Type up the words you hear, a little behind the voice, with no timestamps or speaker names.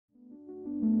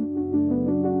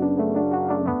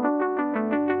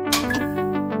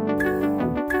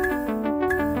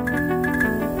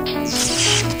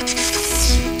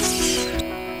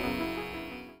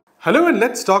Hello, and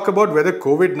let's talk about whether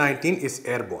COVID-19 is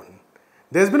airborne.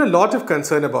 There's been a lot of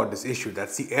concern about this issue,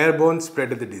 that's the airborne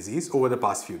spread of the disease over the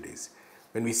past few days.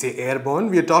 When we say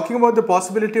airborne, we are talking about the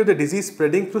possibility of the disease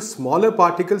spreading through smaller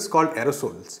particles called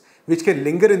aerosols, which can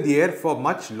linger in the air for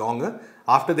much longer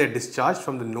after they're discharged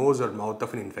from the nose or mouth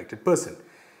of an infected person.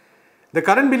 The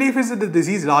current belief is that the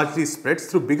disease largely spreads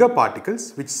through bigger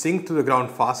particles which sink to the ground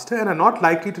faster and are not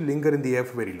likely to linger in the air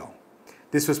for very long.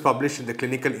 This was published in the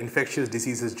Clinical Infectious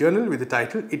Diseases Journal with the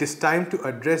title, "It is time to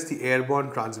address the airborne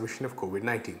transmission of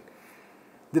COVID-19."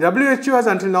 The WHO has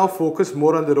until now focused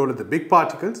more on the role of the big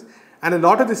particles and a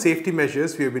lot of the safety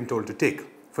measures we have been told to take.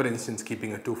 For instance,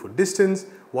 keeping a 2-foot distance,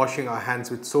 washing our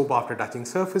hands with soap after touching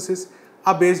surfaces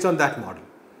are based on that model.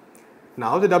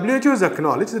 Now, the WHO has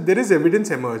acknowledged that there is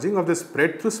evidence emerging of the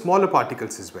spread through smaller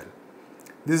particles as well.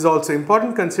 This is also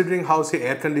important considering how, say,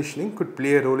 air conditioning could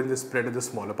play a role in the spread of the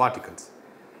smaller particles.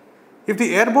 If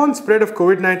the airborne spread of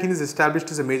COVID-19 is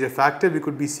established as a major factor, we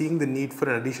could be seeing the need for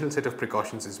an additional set of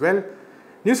precautions as well.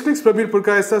 Newsclick's Prabir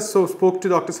Purkayastha spoke to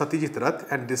Dr. Satyajit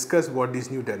Rath and discussed what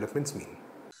these new developments mean.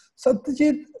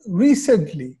 Satyajit,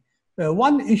 recently,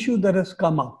 one issue that has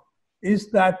come up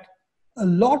is that a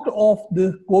lot of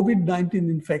the COVID-19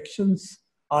 infections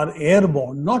are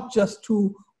airborne, not just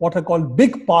to what are called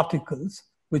big particles,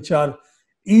 which are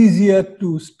easier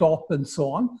to stop and so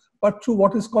on, but to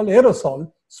what is called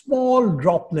aerosol, small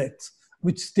droplets,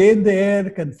 which stay in the air,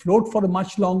 can float for a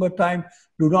much longer time,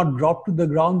 do not drop to the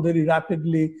ground very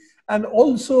rapidly, and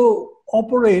also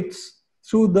operates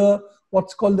through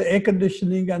what's called the air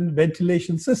conditioning and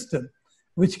ventilation system,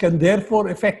 which can therefore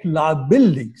affect large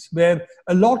buildings, where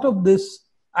a lot of this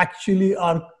actually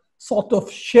are sort of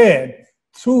shared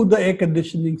through the air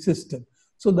conditioning system.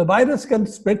 So the virus can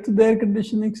spread to the air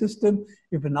conditioning system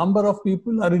if a number of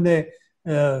people are in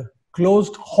a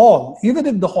closed hall, even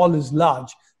if the hall is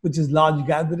large, which is large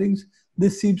gatherings,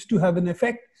 this seems to have an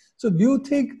effect. So do you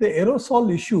think the aerosol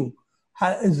issue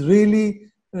is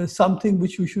really something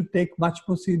which we should take much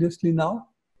more seriously now?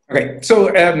 Okay,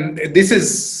 so this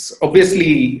is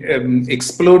obviously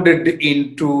exploded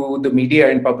into the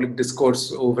media and public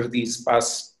discourse over these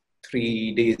past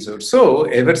 3 days or so,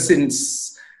 ever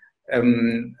since a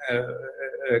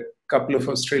couple of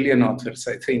Australian authors,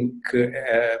 I think,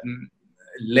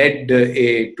 led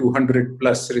a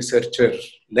 200-plus researcher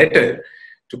letter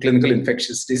to Clinical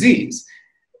Infectious Disease,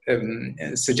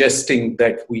 suggesting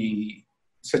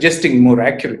more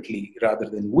accurately rather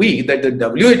than that the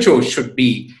WHO should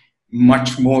be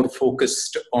much more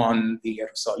focused on the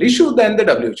aerosol issue than the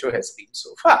WHO has been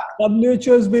so far.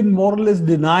 WHO has been more or less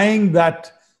denying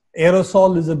that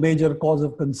aerosol is a major cause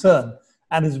of concern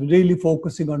and is really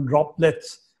focusing on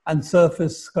droplets and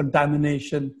surface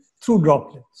contamination through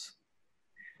droplets.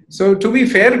 So to be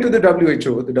fair to the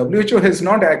WHO has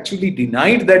not actually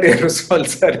denied that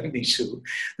aerosols are an issue.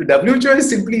 The WHO has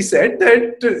simply said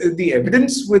that the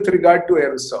evidence with regard to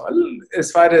aerosol, as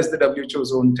far as the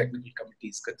WHO's own technical committee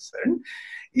is concerned,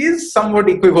 is somewhat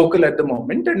equivocal at the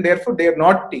moment, and therefore they are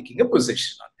not taking a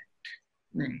position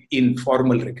on it in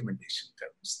formal recommendation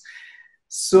terms.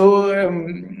 So,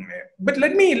 but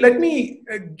let me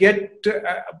get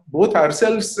both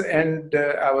ourselves and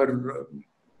our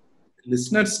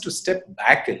listeners to step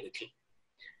back a little.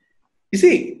 You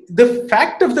see, the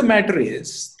fact of the matter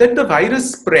is that the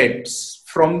virus spreads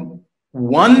from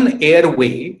one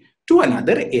airway to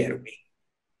another airway.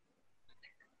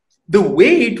 The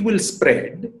way it will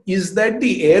spread is that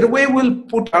the airway will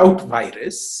put out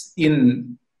virus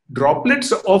in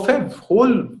droplets of a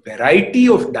whole variety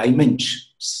of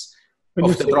dimensions. When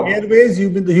you say airways,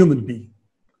 you mean the human being.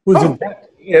 Who's in that?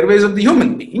 Airways of the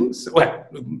human beings, well,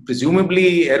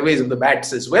 presumably airways of the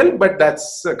bats as well, but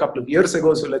that's a couple of years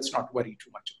ago, so let's not worry too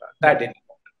much about that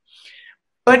anymore.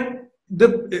 But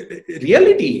the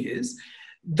reality is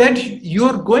that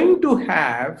you're going to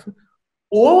have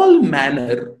all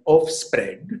manner of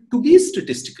spread to be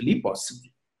statistically possible.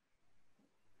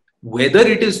 Whether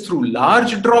it is through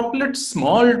large droplets,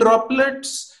 small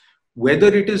droplets,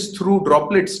 whether it is through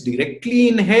droplets directly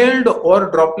inhaled or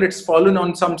droplets fallen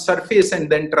on some surface and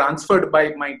then transferred by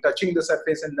my touching the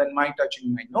surface and then my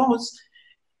touching my nose,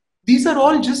 these are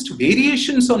all just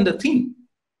variations on the theme.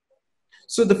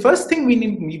 So the first thing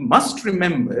we must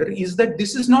remember is that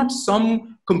this is not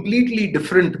some completely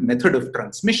different method of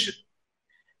transmission.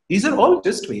 These are all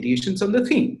just variations on the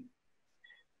theme.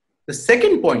 The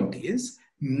second point is,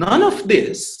 none of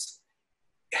this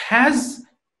has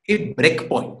a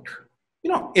breakpoint. You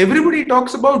know, everybody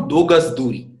talks about 2 gaz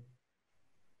duri,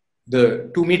 the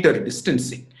 2-meter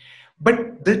distancing.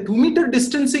 But the 2-meter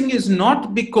distancing is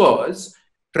not because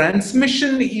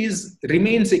transmission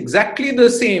remains exactly the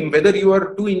same, whether you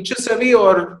are 2 inches away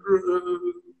or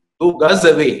 2 gauge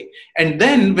away. And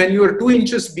then when you are 2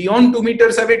 inches beyond 2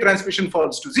 meters away, transmission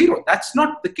falls to 0. That's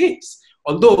not the case.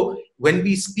 Although when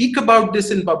we speak about this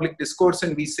in public discourse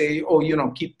and we say, oh,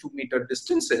 keep 2-meter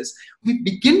distances, we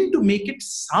begin to make it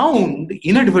sound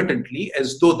inadvertently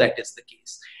as though that is the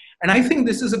case. And I think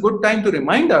this is a good time to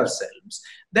remind ourselves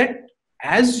that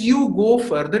as you go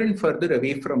further and further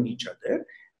away from each other,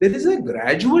 there is a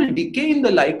gradual decay in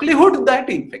the likelihood that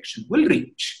infection will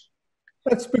reach.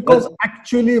 That's because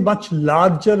actually much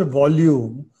larger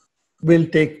volume will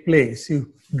take place.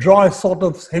 You draw a sort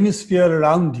of hemisphere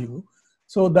around you.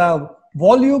 So the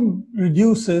volume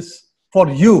reduces for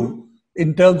you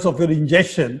in terms of your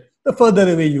ingestion, the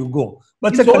further away you go.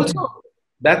 But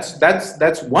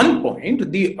that's one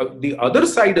point. The other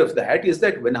side of that is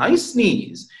that when I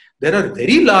sneeze, there are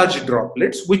very large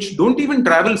droplets which don't even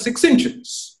travel 6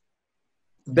 inches.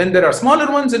 Then there are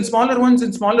smaller ones and smaller ones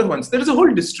and smaller ones. There is a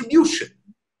whole distribution.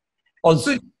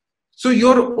 Also, so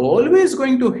you're always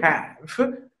going to have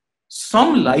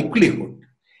some likelihood.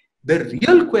 The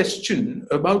real question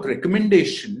about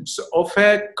recommendations of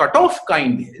a cutoff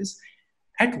kind is,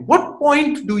 at what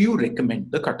point do you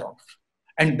recommend the cutoff?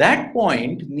 And that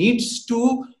point needs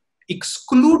to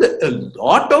exclude a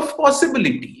lot of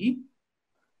possibility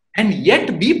and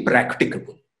yet be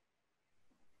practicable.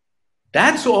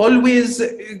 That's always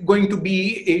going to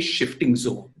be a shifting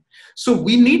zone. So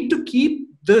we need to keep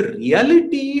the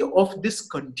reality of this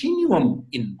continuum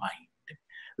in mind,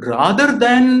 rather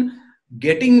than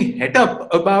getting head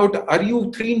up about, are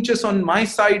you 3 inches on my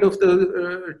side of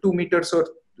the 2 meters or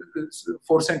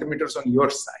 4 centimeters on your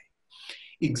side?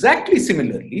 Exactly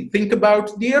similarly, think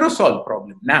about the aerosol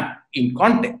problem now in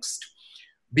context.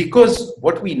 Because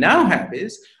what we now have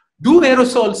is, do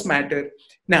aerosols matter?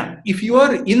 Now, if you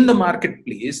are in the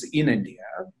marketplace in India,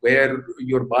 where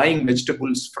you're buying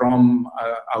vegetables from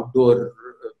outdoor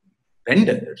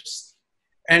vendors,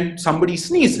 and somebody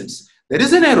sneezes, there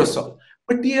is an aerosol.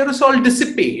 But the aerosol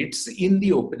dissipates in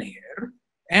the open air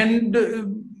and,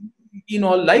 in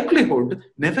all likelihood,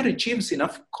 never achieves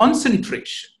enough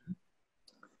concentration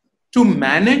to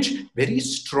manage very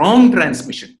strong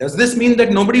transmission. Does this mean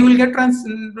that nobody will get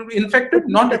infected?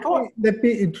 Not at all. Let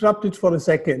me interrupt it for a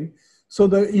second. So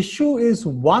the issue is,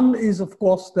 one is, of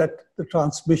course, that the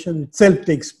transmission itself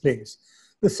takes place.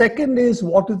 The second is,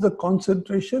 what is the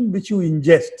concentration which you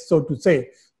ingest, so to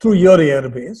say, through your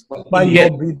airways by your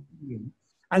breathing in.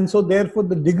 And so therefore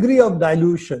the degree of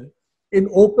dilution in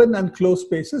open and closed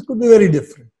spaces could be very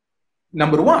different.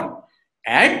 Number one.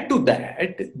 Add to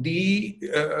that the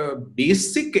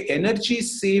basic energy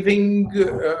saving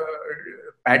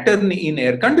pattern in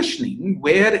air conditioning,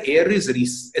 where air is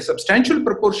a substantial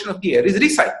proportion of the air is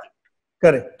recycled.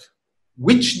 Correct.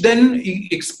 Which then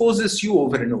exposes you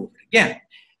over and over again.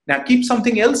 Now keep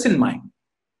something else in mind.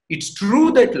 It's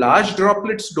true that large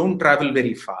droplets don't travel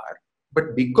very far,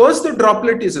 but because the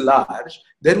droplet is large,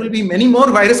 there will be many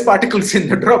more virus particles in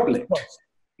the droplet.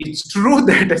 It's true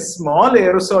that a small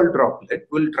aerosol droplet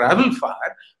will travel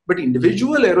far, but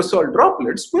individual aerosol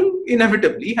droplets will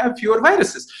inevitably have fewer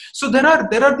viruses. So there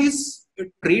are these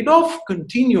trade-off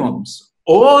continuums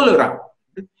all around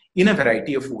in a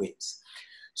variety of ways.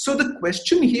 So the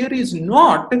question here is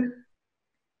not,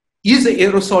 is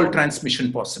aerosol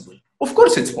transmission possible? Of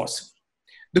course it's possible.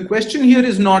 The question here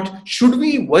is not, should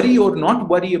we worry or not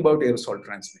worry about aerosol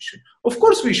transmission? Of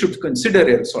course, we should consider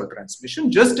aerosol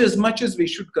transmission just as much as we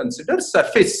should consider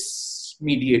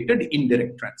surface-mediated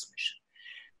indirect transmission.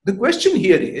 The question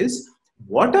here is,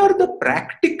 what are the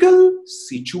practical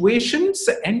situations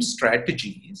and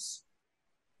strategies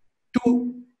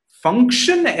to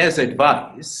function as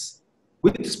advice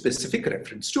with specific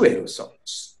reference to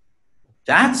aerosols?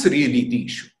 That's really the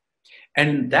issue. And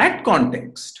in that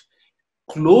context,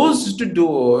 closed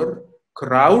door,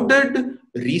 crowded,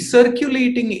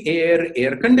 recirculating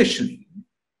air conditioning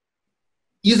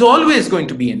is always going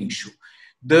to be an issue.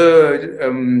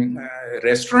 The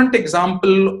restaurant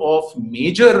example of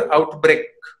major outbreak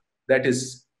that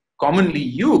is commonly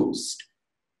used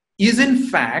is in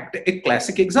fact a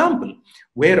classic example,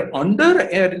 where under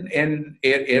an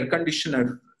air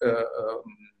conditioner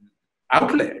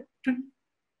outlet,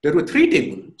 there were 3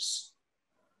 tables,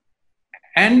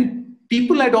 and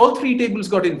people at all 3 tables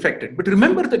got infected. But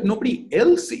remember that nobody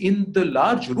else in the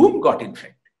large room got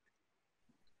infected.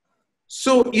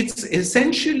 So it's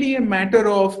essentially a matter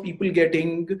of people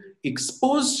getting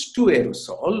exposed to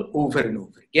aerosol over and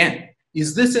over again.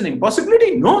 Is this an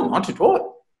impossibility? No, not at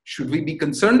all. Should we be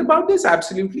concerned about this?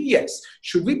 Absolutely, yes.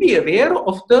 Should we be aware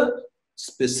of the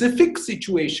specific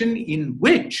situation in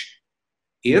which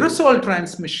aerosol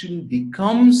transmission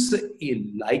becomes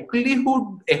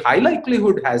a high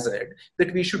likelihood hazard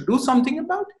that we should do something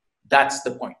about, that's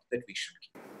the point that we should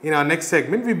keep. In our next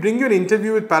segment, we bring you an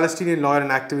interview with Palestinian lawyer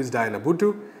and activist Diana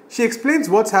Buttu. She explains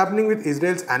what's happening with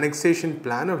Israel's annexation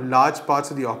plan of large parts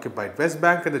of the occupied West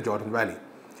Bank and the Jordan Valley.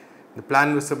 The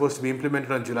plan was supposed to be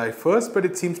implemented on July 1st, but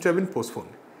it seems to have been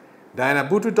postponed. Diana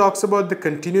Buttu talks about the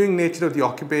continuing nature of the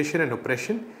occupation and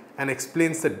oppression and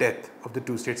explains the depth of the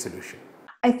two-state solution.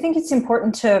 I think it's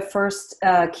important to first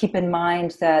keep in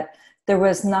mind that there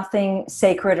was nothing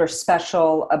sacred or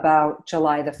special about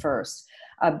July the 1st.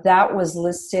 That was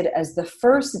listed as the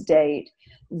first date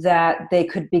that they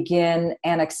could begin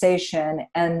annexation.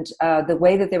 And the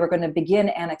way that they were going to begin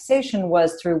annexation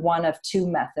was through one of two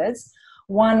methods.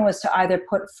 One was to either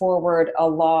put forward a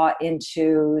law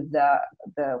into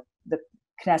the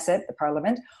Knesset, the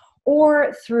parliament,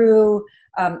 or through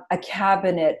a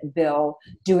cabinet bill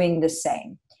doing the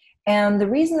same. And the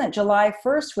reason that July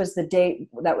 1st was the date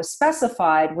that was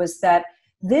specified was that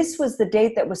this was the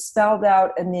date that was spelled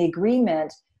out in the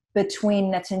agreement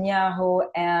between Netanyahu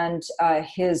and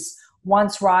his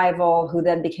once rival, who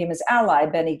then became his ally,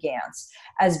 Benny Gantz,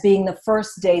 as being the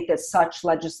first date that such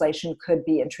legislation could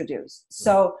be introduced.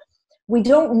 So we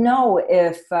don't know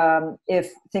if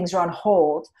things are on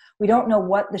hold. We don't know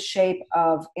what the shape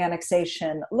of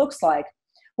annexation looks like.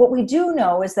 What we do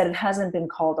know is that it hasn't been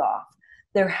called off.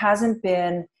 There hasn't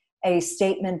been a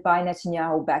statement by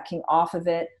Netanyahu backing off of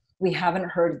it. We haven't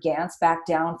heard Gantz back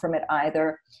down from it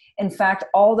either. In fact,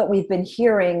 all that we've been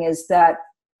hearing is that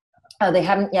they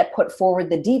haven't yet put forward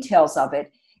the details of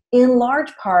it, in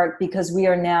large part because we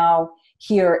are now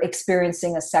here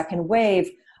experiencing a second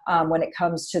wave when it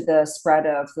comes to the spread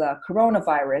of the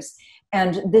coronavirus.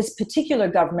 And this particular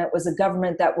government was a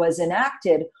government that was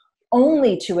enacted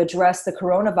only to address the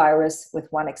coronavirus, with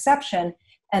one exception,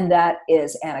 and that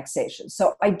is annexation.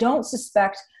 So I don't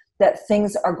suspect that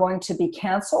things are going to be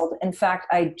canceled. In fact,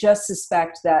 I just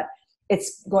suspect that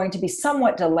it's going to be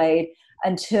somewhat delayed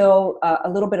until a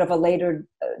little bit of a later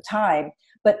time,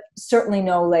 but certainly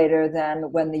no later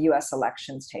than when the U.S.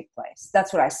 elections take place.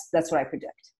 That's what I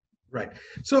predict. Right.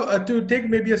 So to take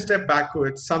maybe a step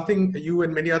backwards, something you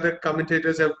and many other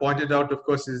commentators have pointed out, of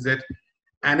course, is that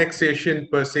annexation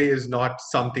per se is not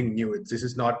something new. This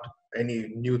is not any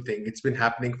new thing. It's been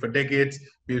happening for decades.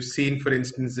 We've seen, for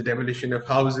instance, the demolition of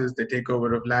houses, the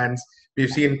takeover of lands.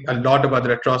 We've seen a lot of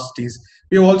other atrocities.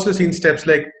 We've also seen steps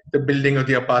like the building of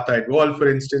the apartheid wall, for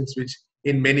instance, which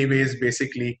in many ways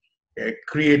basically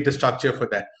create the structure for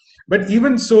that. But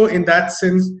even so, in that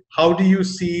sense, how do you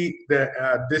see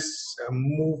this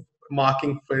move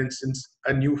marking, for instance,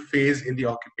 a new phase in the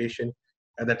occupation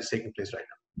that is taking place right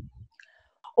now?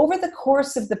 Over the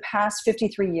course of the past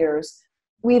 53 years,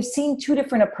 we have seen two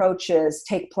different approaches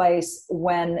take place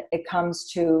when it comes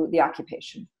to the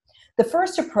occupation. The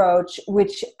first approach,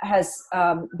 which has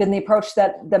been the approach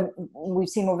that we've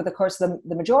seen over the course of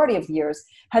the majority of the years,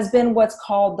 has been what's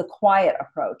called the quiet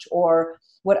approach, or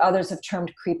what others have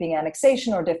termed creeping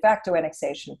annexation or de facto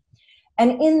annexation.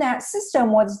 And in that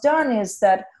system, what's done is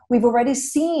that we've already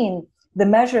seen the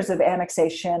measures of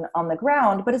annexation on the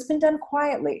ground, but it's been done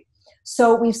quietly.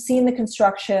 So we've seen the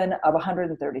construction of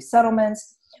 130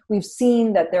 settlements. We've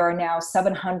seen that there are now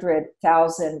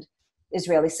 700,000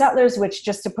 Israeli settlers, which,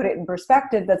 just to put it in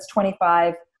perspective, that's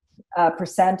 25%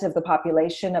 of the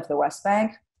population of the West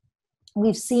Bank.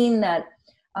 We've seen that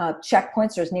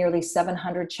checkpoints, there's nearly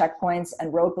 700 checkpoints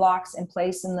and roadblocks in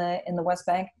place in the West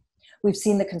Bank. We've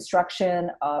seen the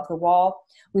construction of the wall.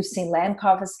 We've seen land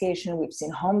confiscation. We've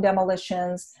seen home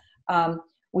demolitions.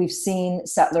 We've seen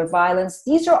settler violence.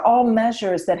 These are all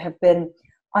measures that have been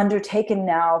undertaken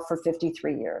now for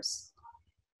 53 years.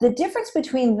 The difference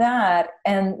between that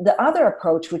and the other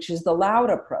approach, which is the loud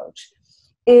approach,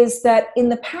 is that in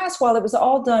the past, while it was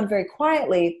all done very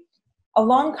quietly,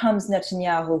 along comes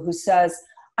Netanyahu, who says,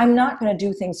 I'm not going to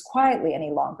do things quietly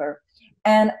any longer,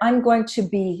 and I'm going to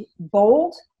be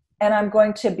bold, and I'm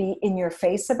going to be in your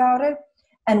face about it,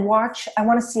 and watch. I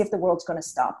want to see if the world's going to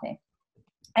stop me.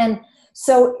 And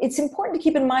so it's important to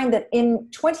keep in mind that in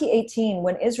 2018,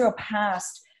 when Israel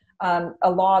passed a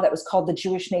law that was called the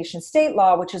Jewish Nation State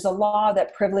Law, which is a law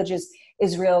that privileges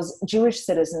Israel's Jewish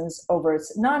citizens over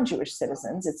its non-Jewish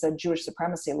citizens, it's a Jewish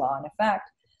supremacy law in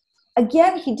effect.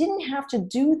 Again, he didn't have to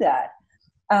do that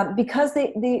because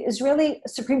the Israeli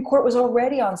Supreme Court was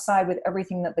already on side with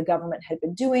everything that the government had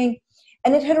been doing,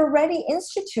 and it had already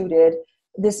instituted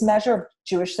this measure of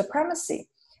Jewish supremacy.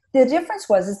 The difference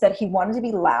was that he wanted to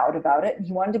be loud about it, and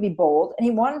he wanted to be bold, and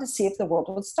he wanted to see if the world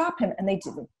would stop him, and they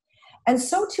didn't. And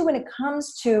so too, when it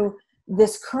comes to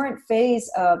this current phase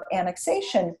of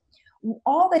annexation,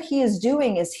 all that he is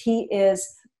doing is he is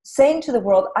saying to the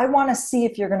world, I want to see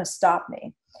if you're going to stop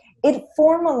me. It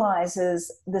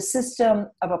formalizes the system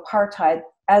of apartheid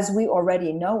as we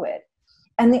already know it.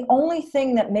 And the only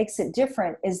thing that makes it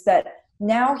different is that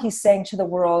now he's saying to the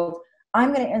world,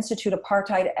 I'm going to institute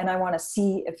apartheid and I want to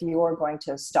see if you're going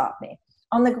to stop me.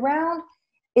 On the ground,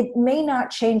 it may not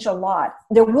change a lot.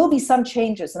 There will be some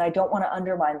changes, and I don't want to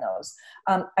undermine those.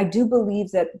 I do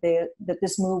believe that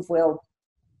this move will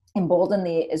embolden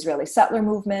the Israeli settler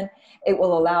movement. It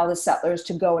will allow the settlers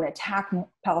to go and attack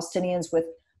Palestinians with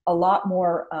a lot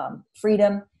more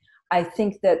freedom. I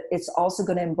think that it's also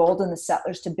going to embolden the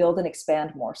settlers to build and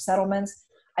expand more settlements.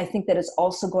 I think that it's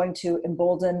also going to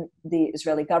embolden the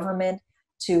Israeli government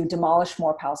to demolish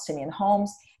more Palestinian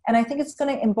homes. And I think it's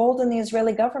going to embolden the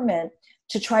Israeli government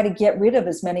to try to get rid of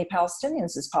as many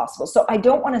Palestinians as possible. So I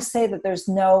don't want to say that there's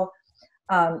no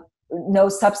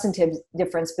substantive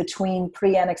difference between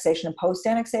pre-annexation and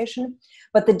post-annexation,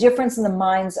 but the difference in the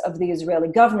minds of the Israeli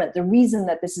government, the reason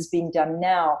that this is being done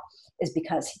now is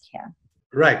because he can.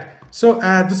 Right. So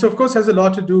this, of course, has a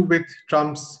lot to do with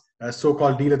Trump's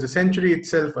so-called deal of the century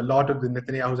itself. A lot of the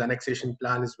Netanyahu's annexation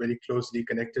plan is very closely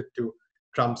connected to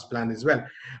Trump's plan as well.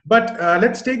 But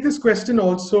let's take this question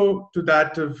also to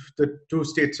that of the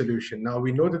two-state solution. Now,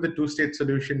 we know that the two-state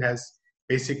solution has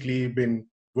basically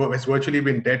has virtually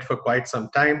been dead for quite some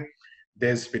time.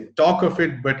 There's been talk of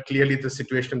it, but clearly the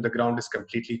situation on the ground is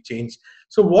completely changed.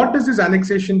 So what does this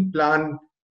annexation plan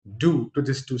do to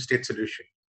this two-state solution?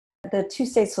 The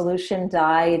two-state solution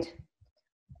died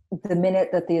the minute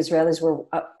that the Israelis were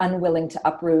unwilling to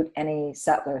uproot any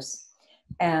settlers.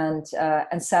 And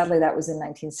sadly, that was in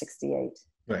 1968.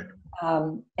 Right.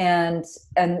 And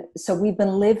so we've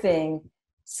been living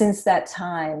since that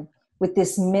time with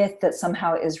this myth that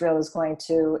somehow Israel is going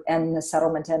to end the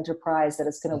settlement enterprise, that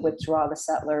it's going to withdraw the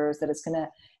settlers, that it's going to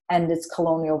end its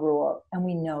colonial rule. And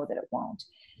we know that it won't.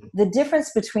 The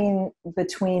difference between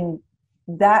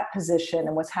that position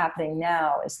and what's happening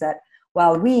now is that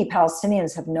while we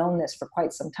Palestinians have known this for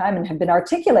quite some time and have been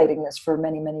articulating this for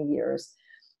many, many years,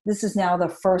 this is now the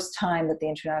first time that the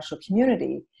international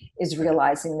community is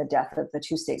realizing the death of the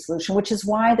two-state solution, which is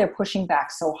why they're pushing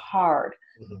back so hard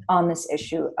on this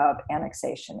issue of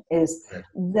annexation. Is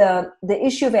the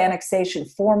issue of annexation,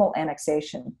 formal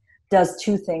annexation, does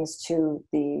two things to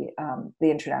the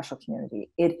international community.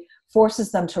 It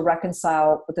forces them to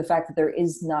reconcile with the fact that there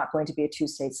is not going to be a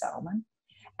two-state settlement,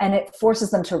 and it forces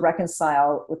them to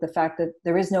reconcile with the fact that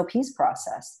there is no peace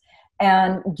process.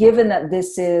 And given that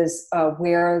this is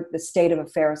where the state of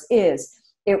affairs is,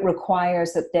 it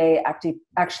requires that they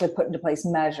actually put into place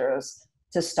measures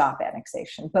to stop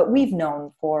annexation. But we've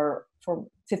known for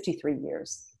 53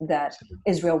 years that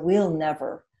Israel will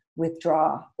never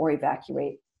withdraw or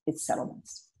evacuate its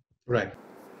settlements. Right.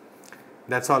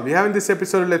 That's all we have in this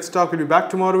episode. Let's Talk. We'll be back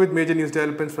tomorrow with major news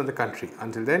developments from the country.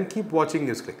 Until then, keep watching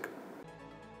Newsclick.